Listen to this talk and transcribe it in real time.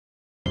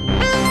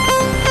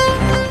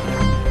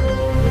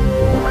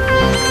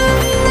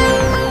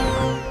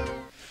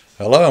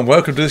Hello and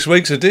welcome to this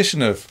week's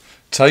edition of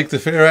Take the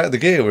Fear Out of the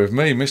Gear with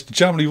me, Mr.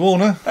 Chumley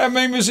Warner. And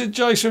me, Mr.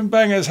 Jason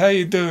Bangers. How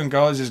you doing,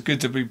 guys? It's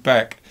good to be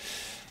back.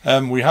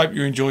 We hope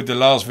you enjoyed the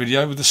last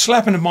video with the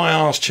slapping of my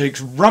arse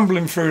cheeks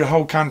rumbling through the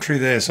whole country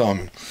there,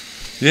 Simon.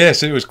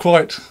 Yes, it was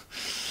quite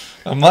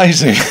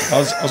amazing. I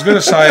was going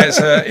to say it's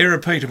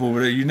irrepeatable,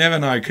 but you never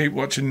know. Keep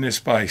watching this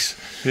space.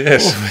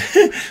 Yes.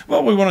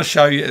 What we want to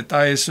show you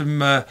today is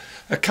a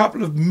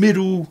couple of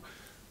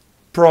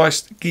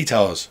middle-priced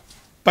guitars,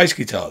 bass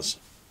guitars.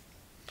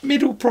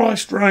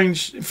 Middle-priced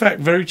range, in fact,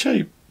 very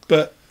cheap,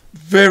 but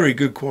very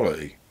good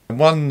quality.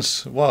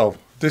 Well,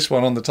 this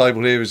one on the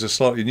table here is a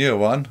slightly newer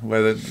one,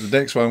 where the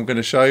next one I'm going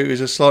to show you is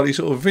a slightly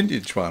sort of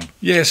vintage one.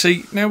 Yeah,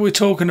 see, now we're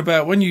talking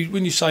about when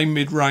you say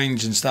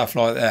mid-range and stuff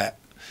like that,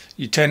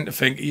 you tend to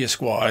think of your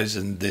Squires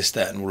and this,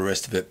 that, and all the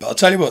rest of it. But I'll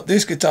tell you what,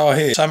 this guitar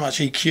here, so much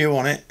EQ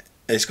on it.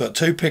 It's got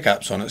two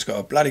pickups on it. It's got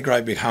a bloody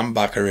great big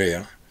humbucker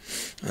here,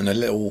 and a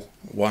little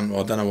one.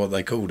 I don't know what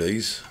they call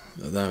these.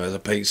 I don't know, as a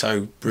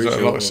piezo bridge. Is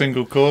that like a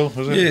single coil,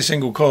 was it? Yeah,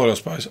 single coil, I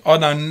suppose. I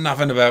know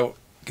nothing about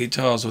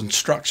guitars and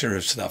structure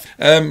of stuff.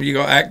 You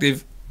got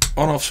active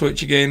on-off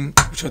switch again,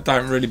 which I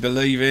don't really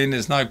believe in.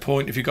 There's no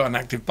point if you've got an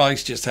active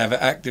bass just to have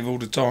it active all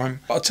the time.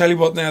 I'll tell you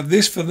what now,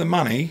 this for the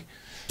money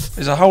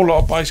is a whole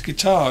lot of bass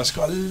guitar. It's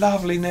got a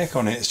lovely neck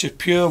on it. It's just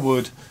pure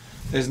wood.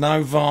 There's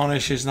no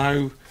varnish. There's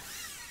no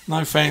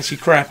fancy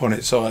crap on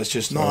it. So it's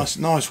just nice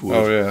wood.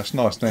 Oh yeah, it's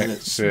nice neck. And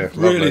it's lovely.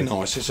 really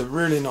nice. It's a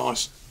really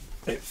nice.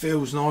 It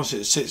feels nice.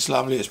 It sits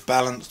lovely. It's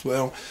balanced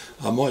well.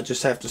 I might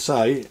just have to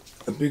say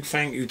a big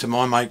thank you to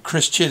my mate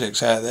Chris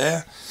Chiddicks out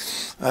there,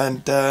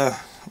 and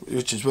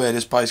which is where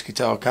this bass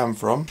guitar come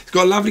from. It's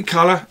got a lovely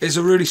colour. It's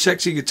a really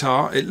sexy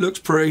guitar. It looks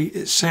pretty.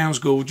 It sounds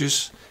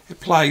gorgeous.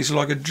 It plays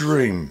like a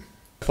dream.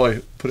 If I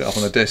put it up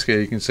on the desk here,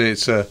 you can see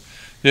it's a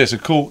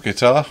cork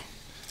guitar.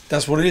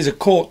 That's what it is. A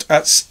court.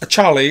 That's a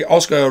Charlie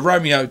Oscar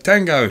Romeo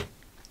Tango.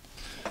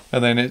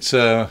 And then it's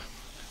I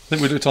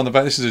think we looked on the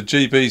back. This is a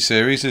GB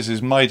series. This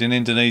is made in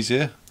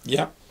Indonesia.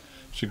 Yeah.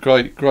 It's a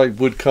great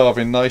wood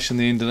carving nation,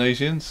 the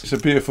Indonesians. It's a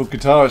beautiful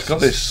guitar. It's got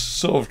this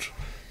sort of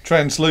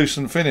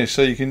translucent finish,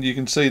 so you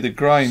can see the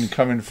grain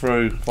coming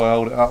through if I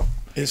hold it up.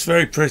 It's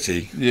very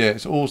pretty. Yeah,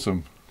 it's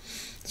awesome.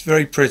 It's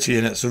very pretty,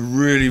 and it's a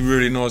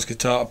really nice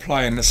guitar to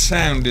play, and the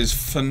sound is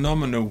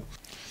phenomenal.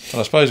 And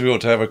I suppose we ought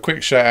to have a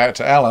quick shout out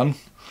to Alan.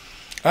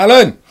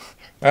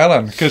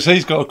 Alan, because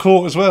he's got a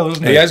court as well,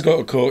 hasn't he? He has got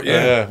a court,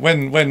 yeah.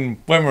 When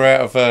we're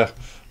out of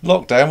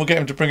lockdown, we'll get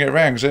him to bring it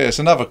around, because it's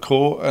another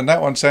court, and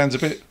that one sounds a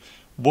bit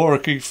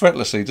Warwicky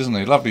fretlessy, doesn't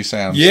he? Lovely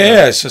sound.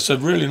 Yes, it's a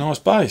really nice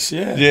bass.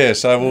 Yeah. Yeah.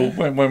 So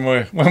when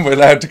we're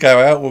allowed to go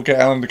out, we'll get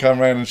Alan to come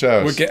round and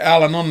show us. We'll get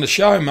Alan on the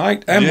show,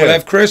 mate, and we'll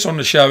have Chris on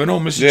the show and all.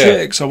 Mr.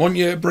 Chiddicks, I want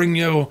you to bring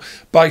your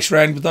bass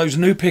round with those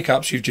new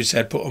pickups you've just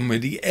had put on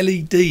with the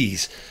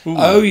LEDs. Ooh,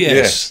 oh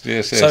yes.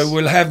 Yes. So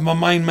we'll have my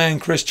main man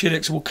Chris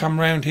Chiddicks will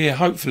come round here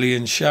hopefully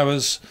and show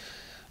us.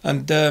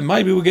 And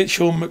maybe we'll get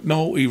Sean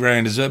McNulty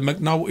round,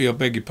 McNulty, I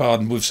beg your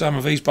pardon, with some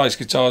of his bass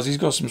guitars. He's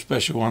got some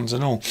special ones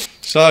and all.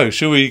 So,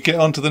 shall we get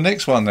on to the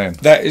next one then?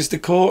 That is the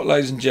court,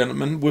 ladies and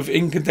gentlemen, with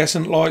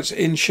incandescent lights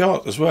in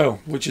shot as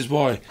well, which is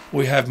why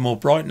we have more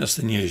brightness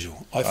than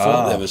usual. I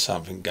thought there was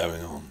something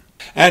going on.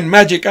 And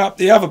magic up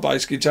the other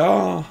bass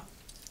guitar.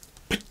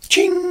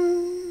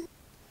 Pa-ching!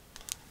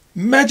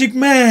 Magic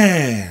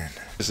Man!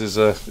 This is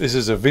a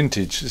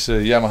vintage. This is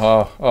a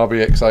Yamaha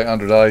RBX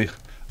 800A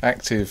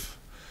active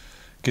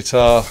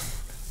guitar.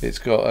 It's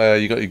got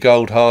you got your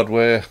gold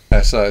hardware,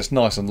 so it's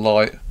nice and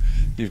light.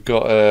 You've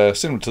got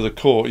similar to the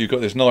court, you've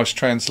got this nice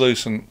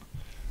translucent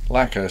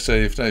lacquer. So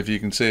if you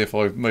can see, if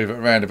I move it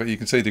around a bit, you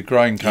can see the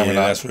grain coming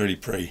up. That's really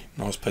pretty.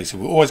 Nice piece of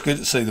wood. Always good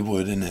to see the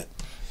wood, isn't it?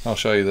 I'll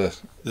show you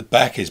the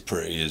back is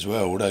pretty as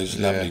well. All those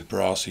lovely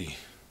brassy.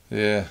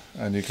 Yeah,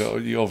 and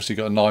you obviously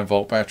got a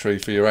 9-volt battery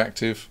for your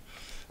active.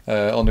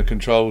 On the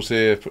controls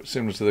here,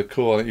 similar to the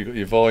core, I think you've got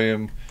your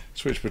volume,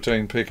 switch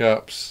between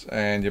pickups,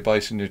 and your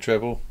bass and your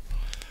treble.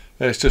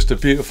 It's just a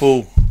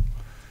beautiful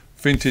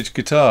vintage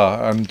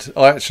guitar. And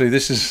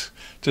this is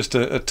just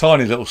a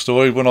tiny little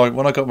story. When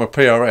I got my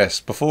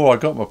PRS, before I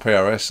got my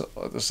PRS,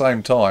 at the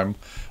same time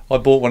I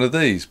bought one of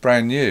these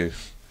brand new,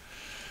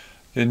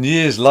 and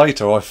years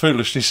later I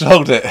foolishly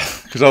sold it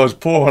because I was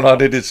poor and I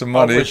needed some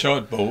money. I wish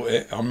I'd bought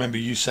it. I remember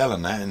you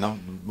selling that, and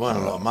it weren't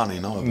a lot of money.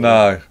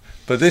 No,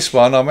 but this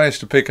one I managed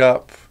to pick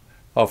up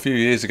a few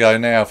years ago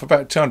now for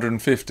about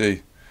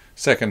 250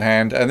 second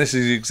hand, and this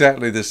is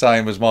exactly the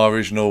same as my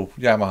original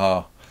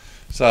Yamaha.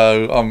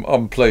 So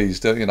I'm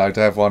pleased to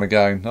have one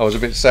again. I was a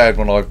bit sad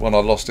when I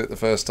lost it the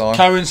first time.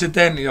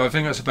 Coincidentally, I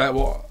think that's about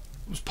what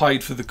was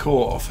paid for the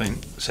court. I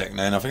think second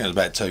hand. I think it was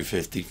about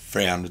 250,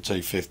 300,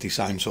 250,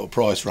 same sort of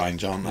price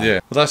range, aren't they? Yeah,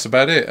 well that's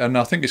about it. And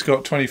I think it's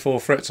got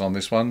 24 frets on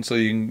this one, so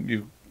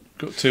you've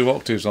got 2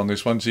 octaves on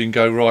this one, so you can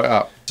go right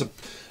up.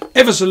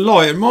 Ever so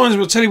light. It reminds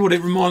me. I'll tell you what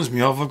it reminds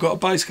me of. I've got a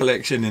bass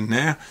collection in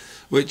there,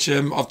 which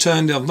I've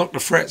knocked the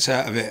frets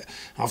out of it.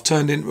 I've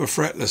turned into a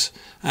fretless,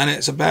 and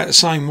it's about the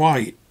same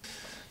weight.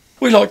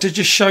 We like to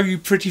just show you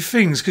pretty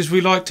things because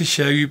we like to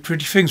show you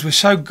pretty things. We're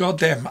so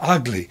goddamn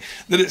ugly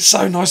that it's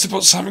so nice to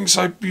put something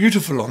so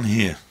beautiful on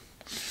here.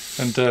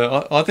 And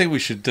I think we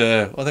should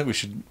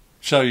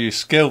show you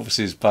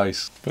Skelvis's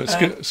bass. But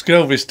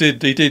Skelvis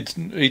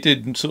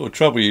did sort of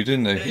trouble you,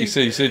 didn't he?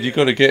 He said you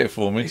got to get it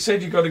for me. He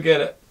said you got to get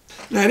it.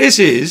 Now this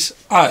is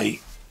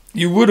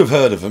you would have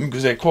heard of them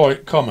because they're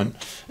quite common.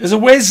 There's a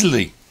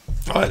Wesley.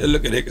 I had to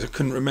look at it because I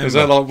couldn't remember. Is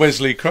that like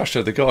Wesley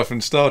Crusher, the guy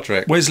from Star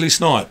Trek? Wesley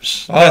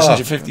Snipes,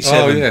 Passenger 57.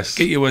 Oh, yes.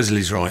 Get your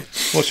Wesleys right.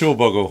 What's your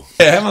boggle?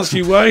 Yeah, how much do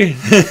you weigh?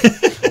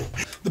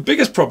 The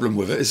biggest problem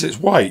with it is its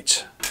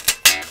weight.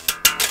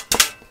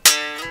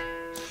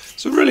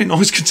 It's a really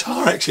nice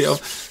guitar, actually. I'm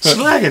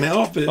slagging it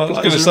off. But I was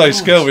going to say,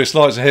 Skelvis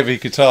likes a heavy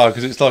guitar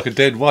because it's like a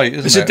dead weight,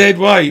 isn't it? It's a dead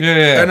weight.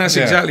 Yeah. And that's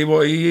exactly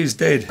what he is,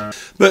 dead.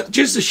 But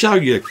just to show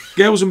you,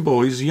 girls and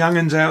boys,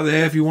 young'uns out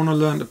there, if you want to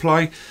learn to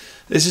play,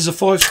 this is a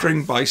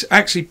 5-string bass.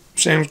 Actually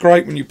sounds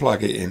great when you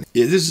plug it in.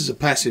 Yeah, this is a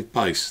passive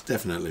bass,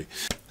 definitely.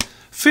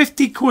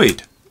 50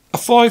 quid, a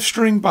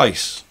 5-string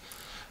bass.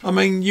 I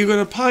mean, you're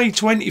going to pay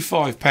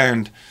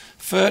 £25,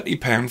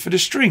 £30 for the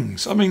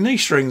strings. I mean,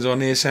 these strings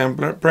on here sound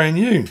brand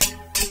new.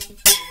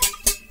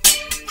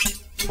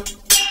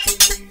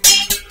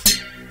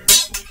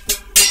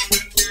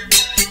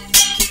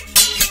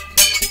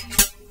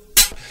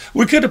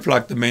 We could have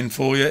plugged them in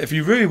for you. If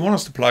you really want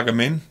us to plug them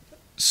in,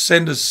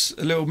 send us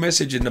a little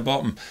message in the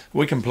bottom.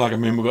 We can plug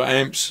them in. We've got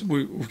amps.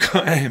 We've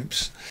got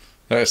amps.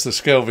 That's the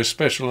Skelvis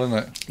special, isn't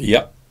it?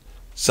 Yep.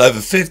 So for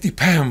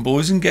 £50,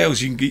 boys and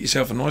girls, you can get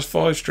yourself a nice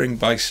 5-string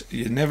bass.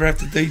 You never have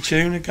to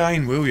detune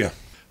again, will you?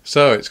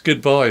 So it's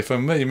goodbye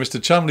from me, Mr.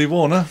 Chumley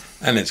Warner.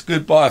 And it's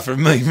goodbye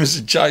from me,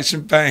 Mr.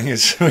 Jason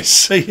Bangers. We'll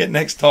see you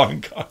next time,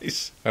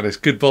 guys. And it's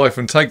goodbye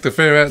from Take the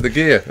Fear Out of the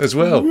Gear as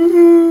well.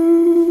 Woo-hoo.